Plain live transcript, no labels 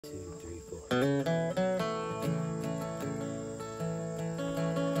I've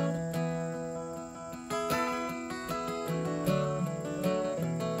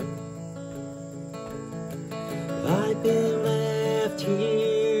been left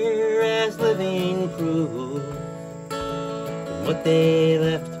here as living proof of what they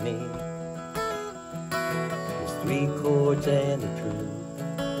left me is 3 chords and the truth.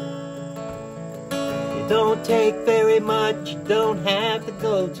 It don't take very much, you don't have to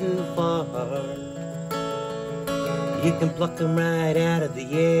go too far. You can pluck them right out of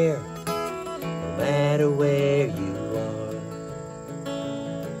the air, no matter where you are.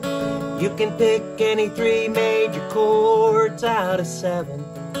 You can pick any 3 major chords out of 7.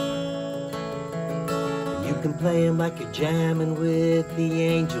 You can play them like you're jamming with the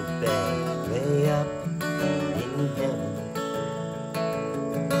angel band way up in heaven.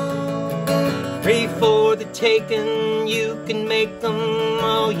 3 for the takin', you can make them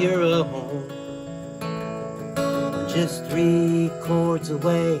all your own. Just 3 chords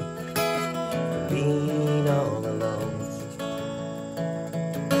away from being all alone.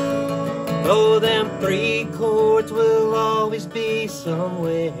 Oh, them 3 chords will always be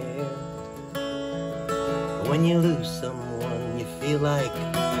somewhere. When you lose someone, you feel like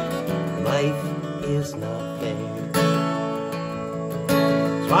life is not fair.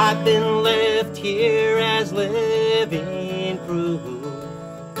 So I've been left here as living proof,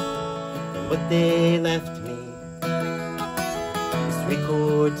 and what they left me is 3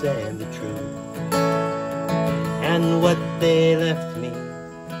 chords and the truth. And what they left me,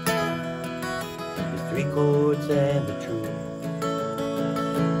 3 chords and the truth.